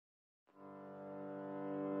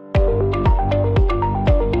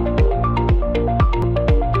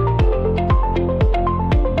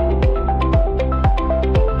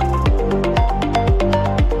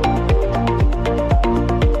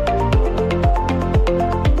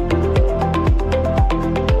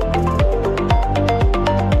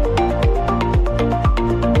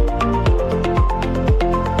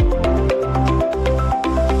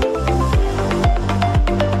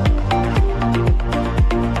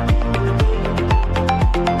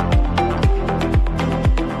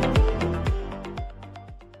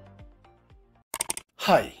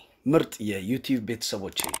ምርጥ የዩቲዩብ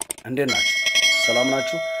ቤተሰቦቼ እንዴት ናችሁ? ሰላም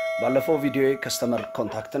ናችሁ? ባለፈው ቪዲዮ ከስተመር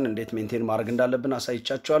ኮንታክትን እንዴት ሜንቴን ማድረግ እንዳለብን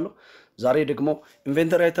አሳይቻችኋለሁ። ዛሬ ደግሞ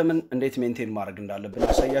ኢንቨንተሪ አይተምን እንዴት ሜንቴን ማድረግ እንዳለብን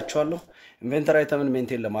አሳያችኋለሁ። ኢንቨንተሪ አይተምን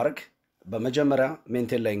ሜንቴን ለማድረግ በመጀመሪያ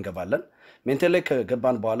ሜንቴን ላይ እንገባለን። ሜንቴን ላይ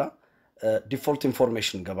ከገባን በኋላ ዲፎልት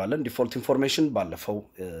ኢንፎርሜሽን እንገባለን። ዲፎልት ኢንፎርሜሽን ባለፈው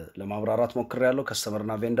ለማብራራት ሞክሬያለሁ።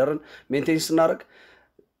 ከስተመርና ቬንደርን ሜንቴን ስናደርግ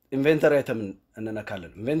ኢንቨንተሪ አይተምን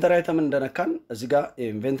እንነካለን። ኢንቨንተሪ አይተምን እንደነካን እዚህ ጋር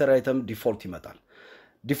ኢንቨንተሪ አይተም ዲፎልት ይመጣል።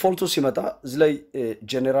 ዲፎልቱ ሲመጣ እዚህ ላይ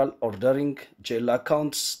ጀነራል ኦርደሪንግ፣ ጄል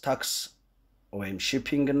አካውንትስ፣ ታክስ ወይም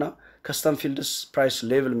ሺፒንግ እና ከስተም ፊልድስ ፕራይስ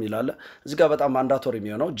ሌቭል የሚላለ እዚህ ጋር በጣም ማንዳቶሪ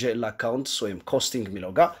የሚሆነው ጄል አካውንትስ ወይም ኮስቲንግ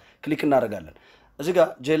የሚለው ጋር ክሊክ እናደርጋለን። እዚህ ጋር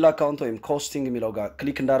ጄል አካውንት ወይም ኮስቲንግ የሚለው ጋር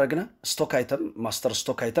ክሊክ እንዳደረግነ ስቶክ አይተም፣ ማስተር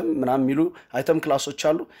ስቶክ አይተም ምናምን የሚሉ አይተም ክላሶች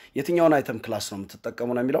አሉ። የትኛውን አይተም ክላስ ነው የምትጠቀሙ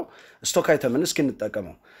ነው የሚለው። ስቶክ አይተምን እስኪ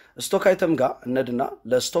እንጠቀመው። ስቶክ አይተም ጋር እነድና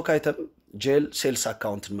ለስቶክ አይተም ጄል ሴልስ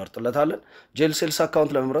አካውንት እንመርጥለታለን። ጄል ሴልስ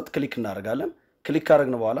አካውንት ለመምረጥ ክሊክ እናደርጋለን። ክሊክ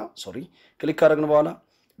ካደረግን በኋላ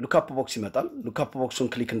ሉክአፕ ቦክስ ይመጣል። ሉክአፕ ቦክሱን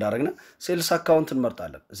ክሊክ እንዳደረግነ ሴልስ አካውንት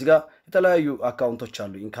እንመርጣለን። እዚህ ጋር የተለያዩ አካውንቶች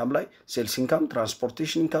አሉ። ኢንካም ላይ ሴልስ ኢንካም፣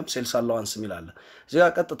 ትራንስፖርቴሽን ኢንካም፣ ሴልስ አላዋንስ የሚላለ እዚህ ጋር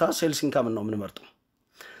ቀጥታ ሴልስ ኢንካም ነው የምንመርጠው።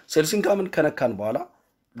 ሴልስ ኢንካምን ከነካን በኋላ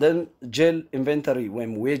ጄል ኢንቨንተሪ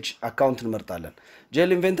ወይም ዌጅ አካውንት እንመርጣለን።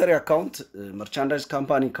 ጄል ኢንቨንተሪ አካውንት መርቻንዳይዝ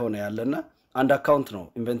ካምፓኒ ከሆነ ያለና አንድ አካውንት ነው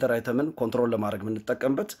ኢንቨንተሪ አይተምን ኮንትሮል ለማድረግ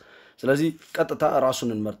የምንጠቀምበት። ስለዚህ ቀጥታ ራሱን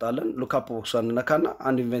እንመርጣለን። ሉክአፕ ቦክሷን እንነካና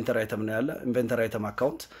አንድ ኢንቨንተሪ አይተም ነው ያለ ኢንቨንተሪ አይተም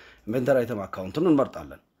አካውንት ኢንቨንተሪ አይተም አካውንቱን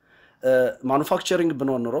እንመርጣለን። ማኑፋክቸሪንግ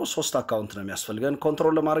ብንሆን ኖሮ 3 አካውንት ነው የሚያስፈልገን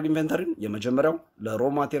ኮንትሮል ለማድረግ ኢንቨንተሪን። የመጀመሪያው ለሮ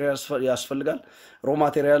ማቴሪያል ያስፈልጋል። ሮ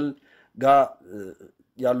ማቴሪያል ጋር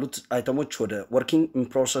ያሉት አይተሞች ወደ ወርኪንግ ኢን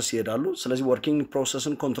ፕሮሰስ ይሄዳሉ። ስለዚህ ወርኪንግ ኢን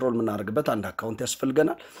ፕሮሰስን ኮንትሮል የምናደርግበት አንድ አካውንት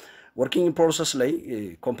ያስፈልገናል። ወርኪንግ ኢን ፕሮሰስ ላይ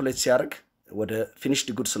ኮምፕሌት ሲያደርግ ወደ ፊኒሽድ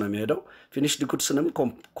ጉድስ ነው የሚሄደው። ፊኒሽድ ጉድስንም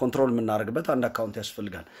ኮንትሮል የምናደርግበት አንድ አካውንት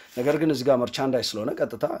ያስፈልጋል። ነገር ግን እዚህ ጋር መርቻንዳይዝ ስለሆነ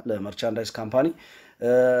ቀጥታ ለመርቻንዳይዝ ካምፓኒ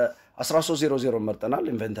 1300 መርጠናል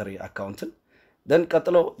ኢንቨንተሪ አካውንትን። ደን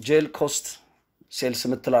ቀጥሎ ጄል ኮስት ሴልስ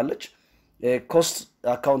ምትላለች ኮስት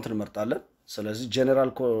አካውንት እንመርጣለን። ስለዚህ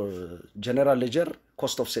ጀነራል ሌጀር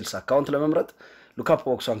ኮስት ኦፍ ሴልስ አካውንት ለመምረጥ ሉክአፕ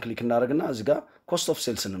ቦክሷን ክሊክ እናደርግና እዚህ ጋር ኮስት ኦፍ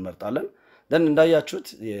ሴልስ እንመርጣለን። ደን እንዳያችሁት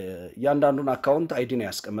ያንዳንዱን አካውንት አይዲ ነው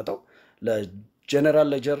ያስቀመጠው። ለጀነራል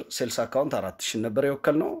ሌጀር ሴልስ አካውንት 4000 ነበር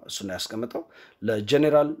የወከልነው፣ እሱን ነው ያስቀመጠው።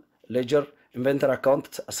 ለጀነራል ሌጀር ኢንቨንተሪ አካውንት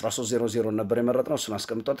 1300 ነበር የመረጥነው፣ እሱን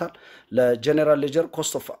አስቀምጦታል። ለጀነራል ሌጀር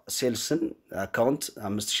ኮስት ኦፍ ሴልስን አካውንት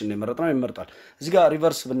 5000 ነው የመረጥነው ይመርጣል። እዚህ ጋር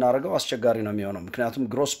ሪቨርስ ብናደርገው አስቸጋሪ ነው የሚሆነው፣ ምክንያቱም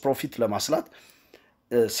ግሮስ ፕሮፊት ለማስላት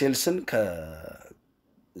ሴልስን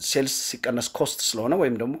ከሴልስ ሲቀነስ ኮስት ስለሆነ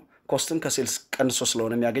ወይም ደግሞ ኮስትን ከሴልስ ቀንሶ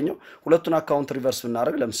ስለሆነ የሚያገኘው ሁለቱን አካውንት ሪቨርስ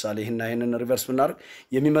ብናደርግ ለምሳሌ ይሄንን ሪቨርስ ብናደርግ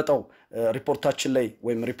የሚመጣው ሪፖርታችን ላይ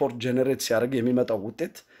ወይም ሪፖርት ጀነሬት ሲያደርግ የሚመጣው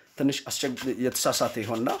ውጤት ትንሽ የተሳሳተ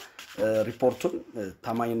ይሆንና ሪፖርቱን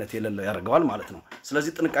ታማኝነት የሌለው ያደርገዋል ማለት ነው።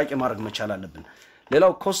 ስለዚህ ጥንቃቄ ማድረግ መቻል አለብን።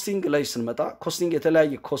 ሌላው ኮስቲንግ ላይ ስንመጣ ኮስቲንግ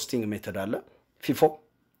የተለያየ ኮስቲንግ ሜተድ አለ። ፊፎ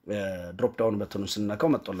ድሮፕ ዳውን በተኑን ስንነካው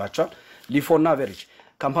መጥቶላቸዋል። ሊፎ እና አቨሬጅ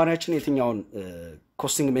ካምፓኒያችን የትኛውን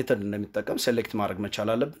ኮስቲንግ ሜተድ እንደሚጠቀም ሴሌክት ማድረግ መቻል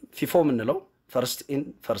አለብን። ፊፎ የምንለው ፈርስት ኢን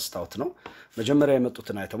ፈርስት አውት ነው። መጀመሪያ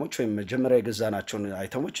የመጡትን አይተሞች ወይም መጀመሪያ የገዛናቸውን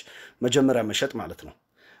አይተሞች መጀመሪያ መሸጥ ማለት ነው።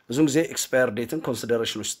 ብዙውን ጊዜ ኤክስፓየር ዴትን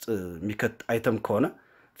ኮንሲደሬሽን ውስጥ የሚከት አይተም ከሆነ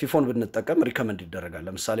ፊፎን ብንጠቀም ሪከመንድ ይደረጋል።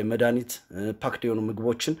 ለምሳሌ መድኃኒት፣ ፓክድ የሆኑ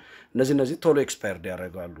ምግቦችን እነዚህ ቶሎ ኤክስፓየርድ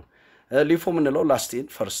ያደርጋሉ። ሊፎ የምንለው ላስት ኢን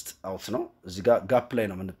ፈርስት አውት ነው። እዚህ ጋር ጋፕ ላይ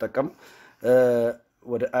ነው የምንጠቀመው።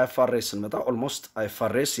 ወደ አይኤፍአርኤስ ስንመጣ ኦልሞስት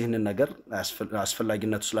አይኤፍአርኤስ ይህንን ነገር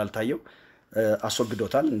አስፈላጊነቱ ስላልታየው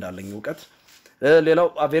አስወግዶታል እንዳለኝ እውቀት። ሌላው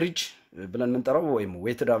አቨሬጅ ብለን የምንጠራው ወይም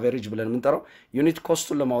ዌትድ አቨሬጅ ብለን የምንጠራው ዩኒት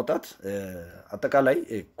ኮስቱን ለማውጣት አጠቃላይ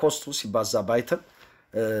ኮስቱ ሲባዛ ባይተም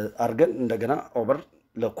አድርገን እንደገና ኦቨር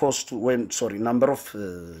ለኮስቱ ወይም ናምበር ኦፍ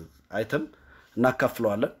አይተም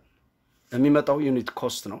እናካፍለዋለን። የሚመጣው ዩኒት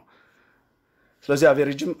ኮስት ነው። ስለዚህ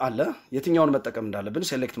አቨሬጅም አለ። የትኛውን መጠቀም እንዳለብን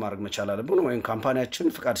ሴሌክት ማድረግ መቻል አለብን። ወይም ካምፓኒያችን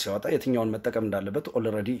ፍቃድ ሲያወጣ የትኛውን መጠቀም እንዳለበት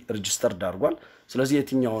ኦልሬዲ ሬጂስተርድ አድርጓል። ስለዚህ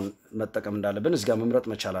የትኛውን መጠቀም እንዳለብን እዚህ ጋር መምረጥ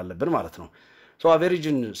መቻል አለብን ማለት ነው።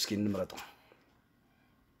 አቨሬጅን እስኪ እንምረጠው።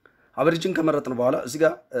 አቨሬጅን ከመረጥን በኋላ እዚህ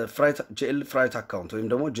ጋር ጄል ፍራይት አካውንት ወይም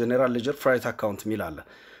ደግሞ ጀነራል ሌጀር ፍራይት አካውንት የሚል አለ።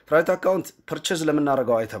 ፍራይት አካውንት ፐርቼዝ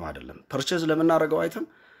ለምናደርገው አይተም አይደለም። ፐርቼዝ ለምናደርገው አይተም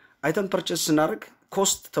ፐርቼዝ ስናደርግ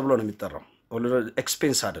ኮስት ተብሎ ነው የሚጠራው፣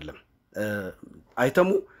 ኤክስፔንስ አይደለም። አይተሙ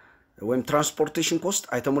ወይም ትራንስፖርቴሽን ኮስት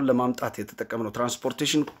አይተሙን ለማምጣት የተጠቀምነው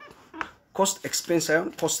ትራንስፖርቴሽን ኮስት ኤክስፔንስ ሳይሆን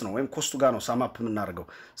ኮስት ነው፣ ወይም ኮስቱ ጋር ነው ሳማፕ የምናደርገው።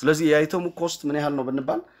 ስለዚህ የአይተሙ ኮስት ምን ያህል ነው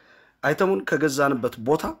ብንባል አይተሙን ከገዛንበት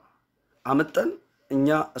ቦታ አመጣን እኛ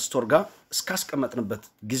ስቶር ጋር እስካስቀመጥንበት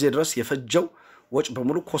ጊዜ ድረስ የፈጀው ወጭ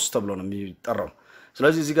በሙሉ ኮስት ተብሎ ነው የሚጠራው።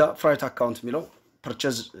 ስለዚህ እዚህ ጋር ፍራይት አካውንት የሚለው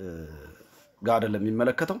ፐርቼዝ ጋር አይደለም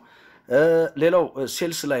የሚመለከተው ሌላው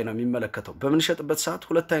ሴልስ ላይ ነው የሚመለከተው በምንሸጥበት ሰዓት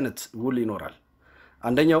ሁለት አይነት ውል ይኖራል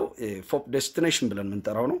አንደኛው ፎፕ ዴስቲኔሽን ብለን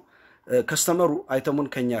የምንጠራው ነው ከስተመሩ አይተሙን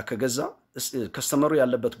ከኛ ከገዛ ከስተመሩ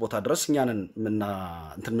ያለበት ቦታ ድረስ እኛንን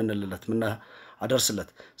እንትን ምንልለት አደርስለት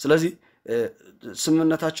ስለዚህ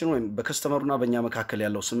ስምምነታችን ወይም በከስተመሩና በእኛ መካከል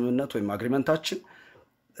ያለው ስምምነት ወይም አግሪመንታችን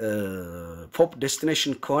ፎፕ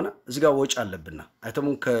ዴስቲኔሽን ከሆነ እዚህ ጋር ወጭ አለብንና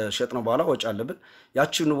አይተሙን ከሸጥነው በኋላ ወጭ አለብን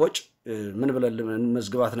ያቺን ወጭ ምን ብለን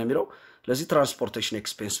መዝግባት ነው የሚለው ለዚህ ትራንስፖርቴሽን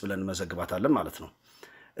ኤክስፔንስ ብለን መዘግባታለን ማለት ነው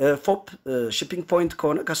ፎፕ ሺፒንግ ፖይንት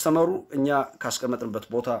ከሆነ ከስተመሩ እኛ ካስቀመጥንበት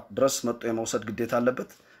ቦታ ድረስ መጥቶ የመውሰድ ግዴታ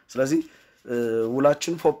አለበት ስለዚህ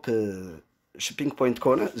ውላችን ፎፕ ሺፒንግ ፖይንት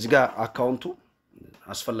ከሆነ እዚህ ጋር አካውንቱ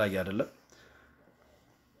አስፈላጊ አይደለም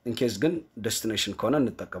ኢንኬዝ ግን ዴስቲኔሽን ከሆነ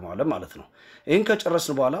እንጠቀመዋለን ማለት ነው ይሄን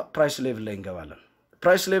ከጨረስን በኋላ ፕራይስ ሌቭል ላይ እንገባለን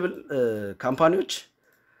ፕራይስ ሌቭል ካምፓኒዎች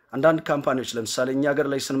አንዳንድ ካምፓኒዎች ለምሳሌ እኛ ሀገር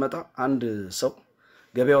ላይ ስንመጣ አንድ ሰው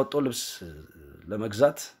ገበያ ወጥቶ ልብስ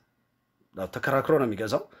ለመግዛት ተከራክሮ ነው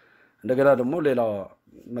የሚገዛው እንደገና ደግሞ ሌላ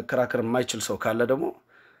መከራከር የማይችል ሰው ካለ ደግሞ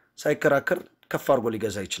ሳይከራከር ከፍ አድርጎ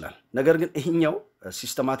ሊገዛ ይችላል ነገር ግን ይሄኛው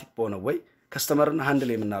ሲስተማቲክ በሆነ ወይ ከስተመርን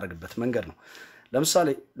ሃንድል የምናደርግበት መንገድ ነው ለምሳሌ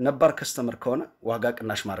ነባር ከስተመር ከሆነ ዋጋ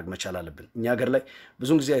ቅናሽ ማድረግ መቻል አለብን እኛ ሀገር ላይ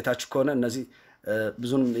ብዙን ጊዜ አይታችሁ ከሆነ እነዚህ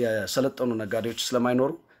ብዙን የሰለጠኑ ነጋዴዎች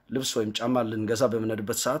ስለማይኖሩ ልብስ ወይም ጫማ ልንገዛ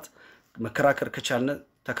በመነድበት ሰዓት መከራከር ከቻልነ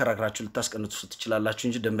ተከራክራችሁ ልታስቀንጡ ትችላላችሁ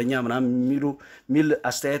እንጂ ደንበኛ ምናምን ሚል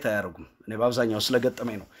አስተያየት አያርጉም እኔ በአብዛኛው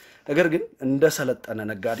ስለገጠመኝ ነው ነገር ግን እንደ ሰለጠነ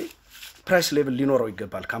ነጋዴ ፕራይስ ሌቭል ሊኖረው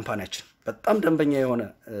ይገባል ካምፓኒያችን በጣም ደንበኛ የሆነ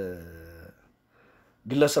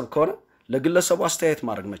ግለሰብ ከሆነ ለግለሰቡ አስተያየት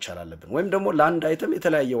ማድረግ መቻል አለብን ወይም ደግሞ ለአንድ አይተም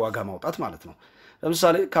የተለያየ ዋጋ ማውጣት ማለት ነው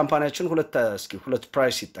ለምሳሌ ካምፓኒያችን ሁለት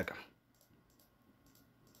ፕራይስ ይጠቀም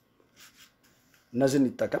እነዚህን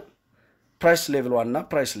ይጠቀም ፕራይስ ሌቭል 1 እና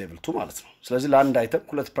ፕራይስ ሌቭል 2 ማለት ነው ስለዚህ ለአንድ አይተም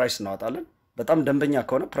ሁለት ፕራይስ እናወጣለን በጣም ደንበኛ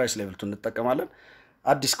ከሆነ ፕራይስ ሌቭል 2 እንጠቀማለን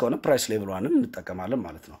አዲስ ከሆነ ፕራይስ ሌቭል 1 እንጠቀማለን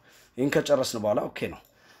ማለት ነው ይሄን ከጨረስን በኋላ ኦኬ ነው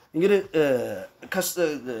እንግዲህ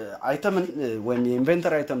አይተም ወይም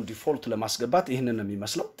የኢንቨንተሪ አይተም ዲፎልት ለማስገባት ይሄንን ነው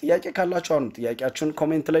የሚመስለው ጥያቄ ካላችሁ አሁን ጥያቄያችሁን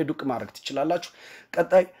ኮሜንት ላይ ዱቅ ማድረግ ትችላላችሁ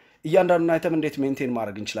ቀጣይ እያንዳንዱን አይተም እንዴት ሜንቴን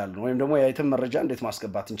ማድረግ እንችላለን ወይም ደግሞ የአይተም መረጃ እንዴት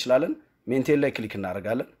ማስገባት እንችላለን ሜንቴን ላይ ክሊክ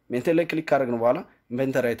እናደርጋለን ሜንቴን ላይ ክሊክ ካደረግን በኋላ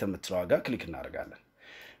ኢንቨንተሪ አይተም የምትለዋጋ ክሊክ እናደርጋለን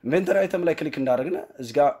ኢንቨንተሪ አይተም ላይ ክሊክ እንዳደረግን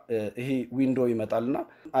እዚህ ጋር ይሄ ዊንዶ ይመጣልና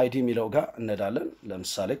አይዲ ሚለው ጋር እንሄዳለን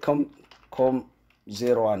ለምሳሌ com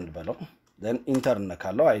 01 በለው then ኢንተር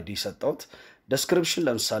ነካለው አይዲ ሰጣውት ዲስክሪፕሽን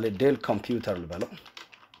ለምሳሌ ዴል ኮምፒውተር ልበለው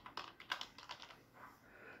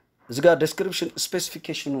እዚህ ጋር ዲስክሪፕሽን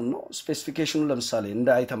ስፔሲፊኬሽኑ ነው ስፔሲፊኬሽኑ ለምሳሌ እንደ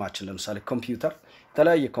አይተማችን ለምሳሌ ኮምፒውተር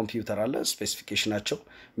የተለያየ ኮምፒውተር አለ ስፔሲፊኬሽናቸው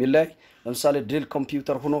ሚላይ ለምሳሌ ዴል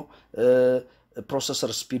ኮምፒውተር ሆኖ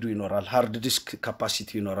ፕሮሰሰር ስፒዱ ይኖራል ሃርድ ዲስክ ካፓሲቲ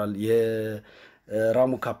ይኖራል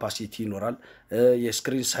የራሙ ካፓሲቲ ይኖራል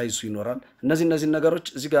የስክሪን ሳይዙ ይኖራል እነዚህ ነገሮች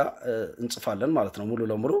እዚህ ጋር እንጽፋለን ማለት ነው ሙሉ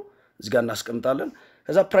ለሙሉ እዚህ ጋር እናስቀምጣለን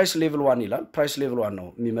ከዛ ፕራይስ ሌቭል 1 ይላል ፕራይስ ሌቭል 1 ነው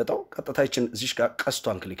የሚመጣው ቀጥታችን እዚህ ጋር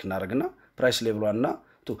ቀስቷን ክሊክ እናደርግና ፕራይስ ሌቭል 1 እና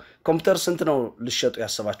ኮምፒውተር ስንት ነው ልሸጡ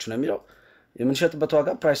ያሰባችሁ ነው የሚለው የምንሸጥበት ዋጋ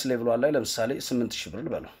ፕራይስ ሌቭል 1 ላይ ለምሳሌ 8000 ብር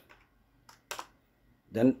በለው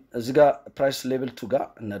then እዚህ ጋር ፕራይስ ሌቭል 2 ጋር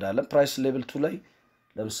እንሄዳለን ፕራይስ ሌቭል 2 ላይ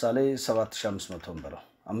ለምሳሌ 7500 በለው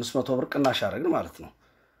 500 ብር ቅናሽ አደረግን ማለት ነው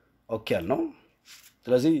ኦኬ ያልነው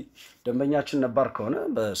ስለዚህ ደንበኛችን ነባር ከሆነ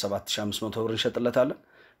በ7500 ብር እንሸጥለታለን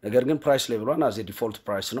ነገር ግን ፕራይስ ሌቭል 1 አዜ ዲፎልት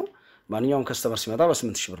ፕራይስ ነው ማንኛውም ከስተመር ሲመጣ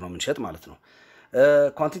በ8000 ብር ነው የምንሸጥ ማለት ነው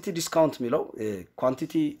ኳንቲቲ ዲስካውንት ሚለው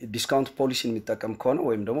ኳንቲቲ ዲስካውንት ፖሊሲን የሚጠቀም ከሆነ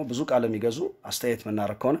ወይም ደግሞ ብዙ ቃል የሚገዙ አስተያየት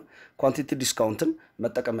መናረክ ከሆነ ኳንቲቲ ዲስካውንትን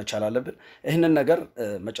መጠቀም መቻል አለብን ይሄንን ነገር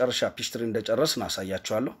መጨረሻ ፒችትሪ እንደጨረስን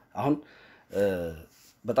አሳያችኋለሁ አሁን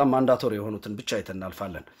በጣም ማንዳቶሪ የሆኑትን ብቻ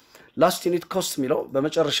አይተናልፋለን ላስት ዩኒት ኮስት ሚለው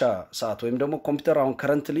በመጨረሻ ሰዓት ወይም ደግሞ ኮምፒውተር አሁን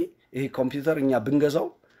ከረንትሊ ይሄ ኮምፒውተር እኛ ብንገዛው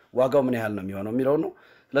ዋጋው ምን ያህል ነው የሚሆነው ሚለው ነው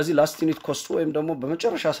ስለዚህ ላስት ዩኒት ኮስቱ ወይም ደግሞ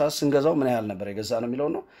በመጨረሻ ሰዓት ስንገዛው ምን ያህል ነበር የገዛነው ሚለው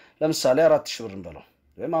ነው ለምሳሌ 4000 ብር እንበለው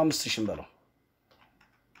ወይም 5000 እንበለው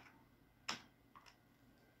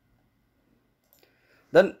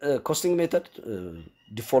then costing method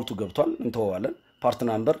ዲፎልቱ ገብቷል እንተዋለን ፓርት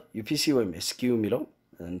ናምበር ዩፒሲ ወይም ኤስኪዩ ሚለው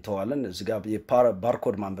እንተዋለን እዚህ ጋር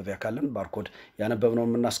የባርኮድ ማንበቢያ ካለን ባርኮድ ያነበብነው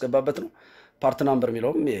የምናስገባበት ነው ፓርት ናምበር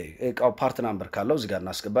ሚለው እቃው ፓርት ናምበር ካለው እዚህ ጋር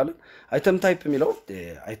እናስገባለን አይተም ታይፕ ሚለው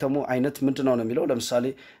አይተሙ አይነት ምንድነው ነው ሚለው ለምሳሌ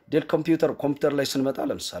ዴል ኮምፒውተር ላይ ስንመጣ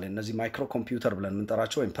ለምሳሌ እነዚህ ማይክሮ ኮምፒውተር ብለን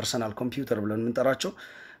እንጠራቸው ወይም ፐርሰናል ኮምፒውተር ብለን እንጠራቸው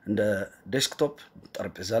እንደ ዴስክቶፕ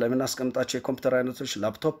ጠረጴዛ ላይ የምናስቀምጣቸው የኮምፒውተር አይነቶች፣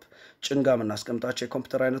 ላፕቶፕ ጭንጋ የምናስቀምጣቸው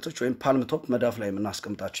የኮምፒውተር አይነቶች ወይም ፓልም ቶፕ መዳፍ ላይ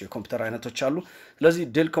የምናስቀምጣቸው የኮምፒውተር አይነቶች አሉ። ስለዚህ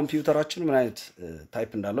ዴል ኮምፒውተራችን ምን አይነት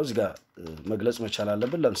ታይፕ እንዳለው እዚህ ጋር መግለጽ መቻል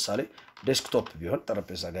አለብን። ለምሳሌ ዴስክቶፕ ቢሆን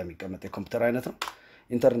ጠረጴዛ ጋር የሚቀመጥ የኮምፒውተር አይነት ነው።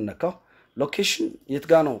 ኢንተር ነካው። ሎኬሽን የት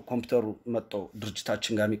ጋር ነው ኮምፒውተሩ መጥቶ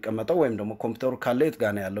ድርጅታችን ጋር የሚቀመጠው ወይም ደግሞ ኮምፒውተሩ ካለ የት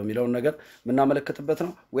ጋር ነው ያለው የሚለውን ነገር የምናመለክትበት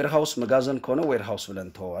ነው። ዌርሃውስ መጋዘን ከሆነ ዌርሃውስ ብለን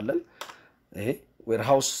ተዋዋለን። ይሄ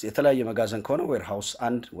ዌርሃውስ የተለያየ መጋዘን ከሆነ ዌርሃውስ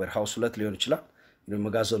 1 ዌርሃውስ 2 ሊሆን ይችላል።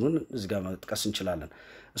 መጋዘኑን እዚህ ጋር መጥቀስ እንችላለን።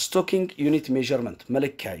 ስቶኪንግ ዩኒት ሜዠርመንት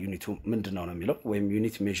መለኪያ ዩኒቱ ምንድነው ነው የሚለው ወይም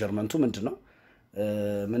ዩኒት ሜዠርመንቱ ምንድነው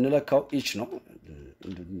ምንለካው ኢች ነው።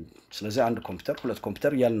 ስለዚህ አንድ ኮምፒውተር ሁለት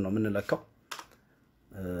ኮምፒውተር ያልን ነው ምንለካው።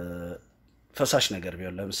 ፈሳሽ ነገር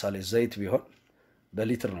ቢሆን ለምሳሌ ዘይት ቢሆን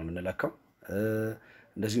በሊትር ነው ምንለካው።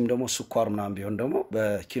 እንደዚህም ደግሞ ስኳር ምናምን ቢሆን ደግሞ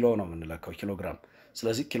በኪሎ ነው ምንለካው ኪሎግራም።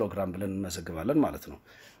 ስለዚህ ኪሎግራም ብለን እንመዘግባለን ማለት ነው።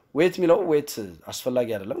 ዌት ሚለው ዌት አስፈላጊ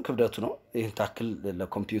አይደለም ክብደቱ ነው። ይሄን ታክል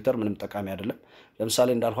ለኮምፒውተር ምንም ጠቃሚ አይደለም። ለምሳሌ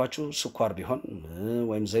እንዳልኋችሁ ስኳር ቢሆን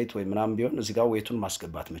ወይም ዘይት ወይ ምናምን ቢሆን እዚህ ጋር ዌቱን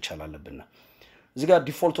ማስገባት መቻል አለብን። እዚህ ጋር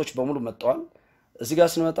ዲፎልቶች በሙሉ መጣዋል። እዚህ ጋር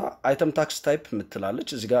ስንመጣ አይተም ታክስ ታይፕ ምትላለች።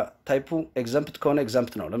 እዚህ ጋር ታይፑ ኤግዛምፕት ከሆነ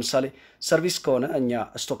ኤግዛምፕት ነው። ለምሳሌ ሰርቪስ ከሆነ እኛ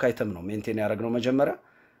ስቶክ አይተም ነው ሜንቴን ያደረግነው መጀመሪያ።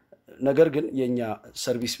 ነገር ግን የኛ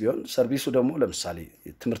ሰርቪስ ቢሆን ሰርቪሱ ደግሞ ለምሳሌ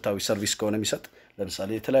ትምህርታዊ ሰርቪስ ከሆነ የሚሰጥ ለምሳሌ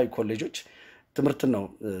የተለያዩ ኮሌጆች ትምህርት ነው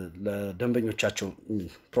ለደንበኞቻቸው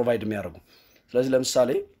ፕሮቫይድ የሚያደርጉ። ስለዚህ ለምሳሌ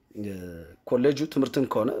ኮሌጁ ትምህርትን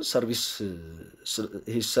ከሆነ ሰርቪስ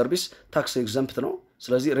ይሄ ሰርቪስ ታክስ ኤግዛምፕት ነው።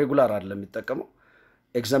 ስለዚህ ሬጉላር አይደለም የሚጠቀመው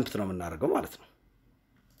ኤግዛምፕት ነው የምናደርገው ማለት ነው።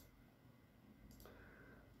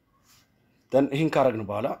 ደን ይሄን ካረግን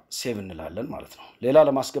በኋላ ሴቭ እንላለን ማለት ነው። ሌላ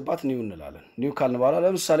ለማስገባት ኒው እንላለን። ኒው ካልን በኋላ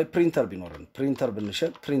ለምሳሌ ፕሪንተር ቢኖርን ፕሪንተር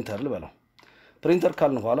ብንሸጥ ፕሪንተር ልበለው። ፕሪንተር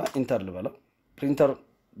ካልን በኋላ ኢንተር ልበለው። ፕሪንተር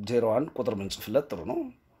 01 ቁጥር ብንጽፍለት ጥሩ ነው።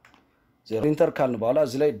 ፕሪንተር ካልን በኋላ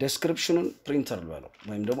እዚህ ላይ ዴስክሪፕሽኑን ፕሪንተር ልበለው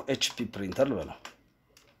ወይም ደግሞ ኤችፒ ፕሪንተር ልበለው።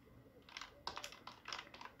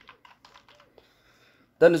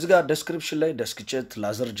 ደን እዚህ ጋር ዴስክሪፕሽን ላይ ዴስክጀት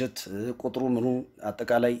ላዘርጀት ቁጥሩ ምኑ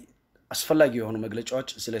አጠቃላይ አስፈላጊ የሆኑ መግለጫዎች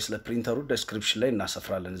እዚህ ላይ ስለ ፕሪንተሩ ዴስክሪፕሽን ላይ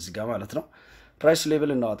እናሰፍራለን እዚህ ጋር ማለት ነው። ፕራይስ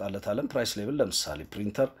ሌቭል እናወጣለታለን። ፕራይስ ሌቭል ለምሳሌ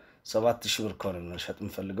ፕሪንተር 7000 ብር ከሆነ መሸጥ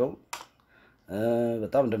እንፈልገው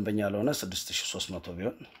በጣም ደንበኛ ያለሆነ 6300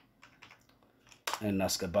 ቢሆን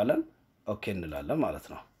እናስገባለን። ኦኬ እንላለን ማለት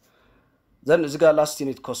ነው። ዘን እዚህ ጋር ላስት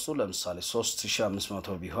ዩኒት ኮስቱ ለምሳሌ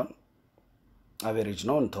 3500 ቢሆን አቨሬጅ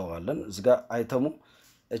ነው እንተዋለን። እዚህ ጋር አይተሙ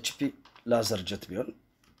ኤችፒ ላዘር ጀት ቢሆን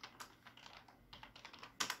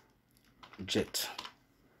jet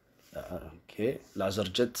okay laser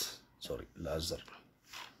jet sorry laser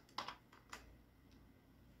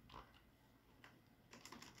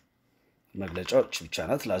መግለጫዎች ብቻ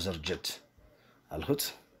ናት laser jet አልሁት።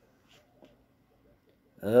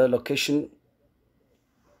 ሎኬሽን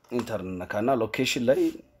ኢንተርኔትና ሎኬሽን ላይ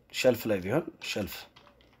ሼልፍ ላይ ቢሆን ሼልፍ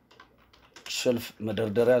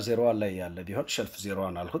መደርደሪያ 01 ላይ ያለ ቢሆን ሼልፍ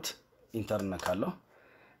 01 አልሁት። ኢንተርኔት ካለው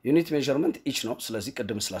ዩኒት ሜዠርመንት ኢች ነው። ስለዚህ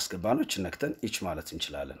ቅድም ስላስገባነው እቺ ነክተን ኢች ማለት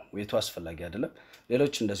እንችላለን። ዌቱ አስፈላጊ አይደለም።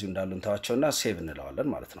 ሌሎች እንደዚሁ እንዳሉን ታዋቸውና ሴቭ እንለዋለን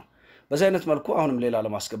ማለት ነው። በዚህ አይነት መልኩ አሁንም ሌላ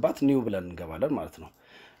ለማስገባት ኒው ብለን እንገባለን ማለት ነው።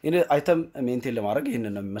 ይሄ አይተም ሜንቴን ለማድረግ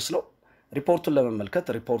ይሄንን ነው የሚመስለው። ሪፖርቱን ለመመልከት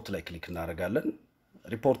ሪፖርት ላይ ክሊክ እናደርጋለን።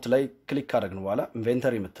 ሪፖርት ላይ ክሊክ ካደረግን በኋላ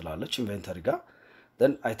ኢንቬንተሪ ምትላለች። ኢንቬንተሪ ጋር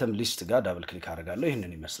then አይተም ሊስት ጋር ዳብል ክሊክ አደርጋለሁ።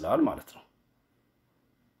 ይሄንን ይመስላል ማለት ነው።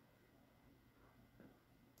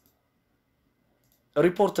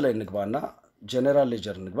 ሪፖርት ላይ እንግባና ጀነራል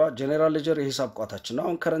ሌጀር እንግባ። ጀነራል ሌጀር የሂሳብ ቋታችን ነው።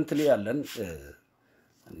 አሁን ከረንትሊ ያለን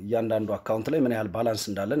ያንዳንዱ አካውንት ላይ ምን ያህል ባላንስ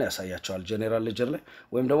እንዳለን ያሳያቸዋል ጀነራል ሌጀር ላይ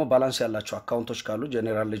ወይም ደግሞ ባላንስ ያላቸው አካውንቶች ካሉ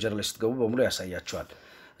ጀነራል ሌጀር ላይ ስትገቡ በሙሉ ያሳያቸዋል።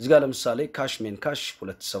 እዚህ ጋር ለምሳሌ ካሽ ሜን ካሽ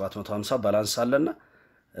 2750 ባላንስ አለና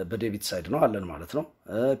በዴቢት ሳይድ ነው አለን ማለት ነው።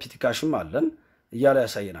 ፒቲ ካሽም አለን እያለ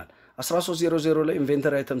ያሳየናል። 1300 ላይ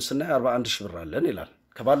ኢንቬንተሪ አይተም ስናይ 41000 ብር አለን ይላል።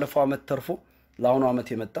 ከባለፈው አመት ተርፎ ለአሁኑ አመት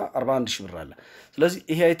የመጣ 41000 ብር አለ። ስለዚህ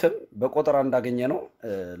ይሄ አይተም በቆጠራ እንዳገኘ ነው።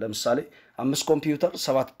 ለምሳሌ 5 ኮምፒውተር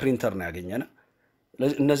 7 ፕሪንተር ነው ያገኘና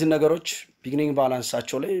እነዚህ ነገሮች ቢግኒንግ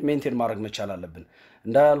ባላንሳቸው ላይ ሜንቴን ማድረግ መቻል አለብን።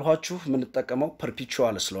 እንዳልኋችሁ ምን ተጠቀመው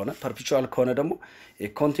ፐርፒቹዋል ስለሆነ ፐርፒቹዋል ከሆነ ደግሞ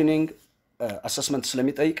የኮንቲኒንግ አሰስመንት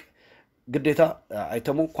ስለሚጠይቅ ግዴታ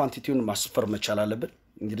አይተሙ ኳንቲቲውን ማስፈር መቻል አለብን።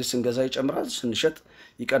 እንግዲህ ስንገዛ ይጨምራል ስንሸጥ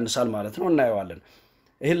ይቀንሳል ማለት ነው። እናየዋለን።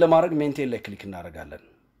 ይሄን ለማድረግ ሜንቴን ላይ ክሊክ እናደርጋለን።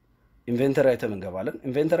 ኢንቬንተሪ አይተም እንገባለን።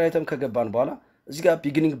 ኢንቬንተሪ አይተም ከገባን በኋላ እዚህ ጋር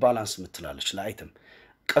ቢግኒንግ ባላንስ ምትላለች ለአይተም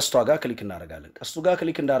ቀስቷ ጋር ክሊክ እናደርጋለን። ቀስቱ ጋር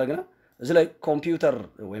ክሊክ እንዳደረግና እዚህ ላይ ኮምፒውተር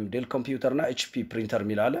ወይም ዴል ኮምፒውተርና ኤችፒ ፕሪንተር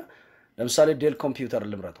ሚላለ ለምሳሌ ዴል ኮምፒውተር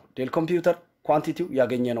ልምረጠው። ዴል ኮምፒውተር ኳንቲቲው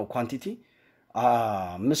ያገኘነው ኳንቲቲ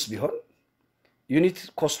 5 ቢሆን ዩኒት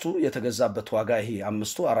ኮስቱ የተገዛበት ዋጋ ይሄ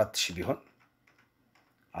 4000 ቢሆን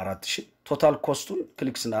 4000 ቶታል ኮስቱን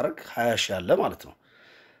ክሊክ ስናደርግ 20000 አለ ማለት ነው።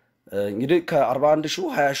 እንግዲህ ከ41000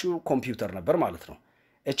 20000 ኮምፒውተር ነበር ማለት ነው።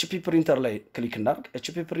 ኤችፒ ፕሪንተር ላይ ክሊክ እናድርግ።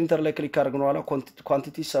 ኤችፒ ፕሪንተር ላይ ክሊክ አድርገን በኋላ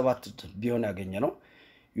ኳንቲቲ 7 ቢሆን ያገኘ ነው።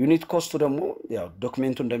 ዩኒት ኮስቱ ደግሞ ያው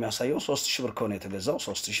ዶክመንቱ እንደሚያሳየው 3000 ብር ከሆነ የተገዛው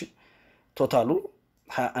 3000 ቶታሉ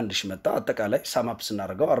 21000 መጣ። አጠቃላይ ሳማፕ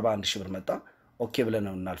ስናደርገው 41000 ብር መጣ። ኦኬ ብለን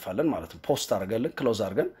እናልፋለን ማለት ነው። ፖስት አድርገን ክሎዝ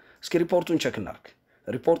አድርገን እስኪ ሪፖርቱን ቼክ እናድርግ።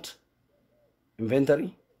 ሪፖርት ኢንቬንተሪ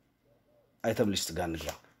አይተም ሊስት ጋር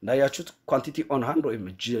እንግባ። እንዳያችሁት ኳንቲቲ ኦን ሃንድ ወይም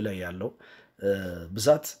እጅ ላይ ያለው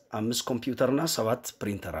ብዛት 5 ኮምፒውተርና 7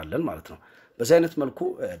 ፕሪንተር አለን ማለት ነው። በዚህ አይነት መልኩ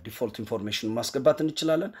ዲፎልት ኢንፎርሜሽን ማስገባት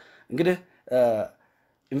እንችላለን። እንግዲህ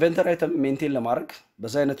ኢንቨንተሪ አይተም ሜንቴን ለማድረግ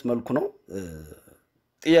በዚህ አይነት መልኩ ነው።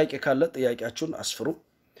 ጥያቄ ካለ ጥያቄያችሁን አስፍሩ።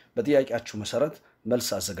 በጥያቄያችሁ መሰረት መልስ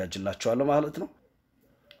አዘጋጅላችኋለሁ ማለት ነው።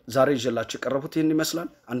 ዛሬ ይዤላችሁ የቀረቡት ይሄን ይመስላል።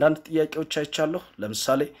 አንዳንድ ጥያቄዎች አይቻለሁ።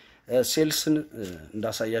 ለምሳሌ ሴልስን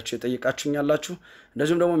እንዳሳያችሁ የጠየቃችሁኝ ያላችሁ፣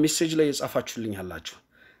 እንደዚሁም ደግሞ ሜሴጅ ላይ የጻፋችሁልኝ ያላችሁ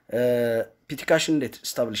ፒቲካሽን እንዴት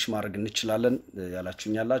ስታብሊሽ ማድረግ እንችላለን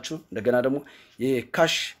ያላችሁኝ ያላችሁ፣ እንደገና ደግሞ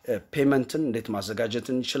የካሽ ፔመንትን እንዴት ማዘጋጀት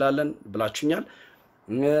እንችላለን ብላችሁኛል።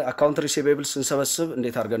 አካውንት ሪሲቬብል ስንሰበስብ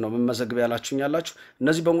እንዴት አድርገን ነው መመዘግብ ያላችሁኝ ያላችሁ።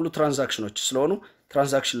 እነዚህ በሙሉ ትራንዛክሽኖች ስለሆኑ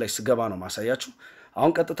ትራንዛክሽን ላይ ስገባ ነው ማሳያችሁ።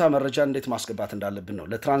 አሁን ቀጥታ መረጃ እንዴት ማስገባት እንዳለብን ነው።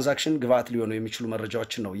 ለትራንዛክሽን ግብአት ሊሆኑ የሚችሉ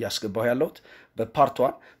መረጃዎችን ነው እያስገባው ያለሁት በፓርት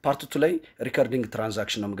 1። ፓርት 2 ላይ ሪከርዲንግ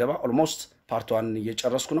ትራንዛክሽን ነው የምገባ። ኦልሞስት ፓርት 1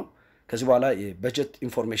 እየጨረስኩ ነው። ከዚህ በኋላ የበጀት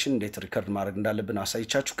ኢንፎርሜሽን እንዴት ሪከርድ ማድረግ እንዳለብን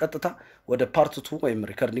አሳይቻችሁ ቀጥታ ወደ ፓርት 2 ወይም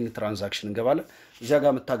ሪከርዲንግ ትራንዛክሽን እንገባለን። እዚያ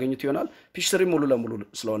ጋር የምታገኙት ይሆናል። ፒችትሪ ሙሉ ለሙሉ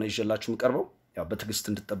ስለሆነ ይዤላችሁ የምቀርበው ያው በትዕግስት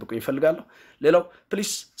እንድትጠብቁኝ እፈልጋለሁ። ሌላው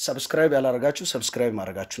ፕሊስ ሰብስክራይብ ያላረጋችሁ ሰብስክራይብ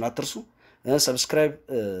ማድረጋችሁን አትርሱ። ሰብስክራይብ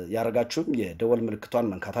ያረጋችሁም የደወል ምልክቷን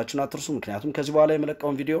መንካታችሁን አትርሱ። ምክንያቱም ከዚህ በኋላ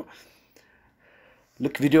የመለቀውን ቪዲዮ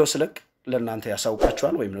ልክ ቪዲዮ ስለቅ ለእናንተ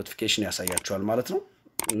ያሳውቃችኋል ወይም ኖቲፊኬሽን ያሳያችኋል ማለት ነው።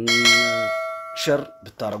 ሼር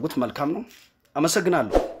ብታረጉት መልካም ነው።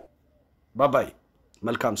 አመሰግናለሁ። ባባይ።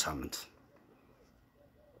 መልካም ሳምንት።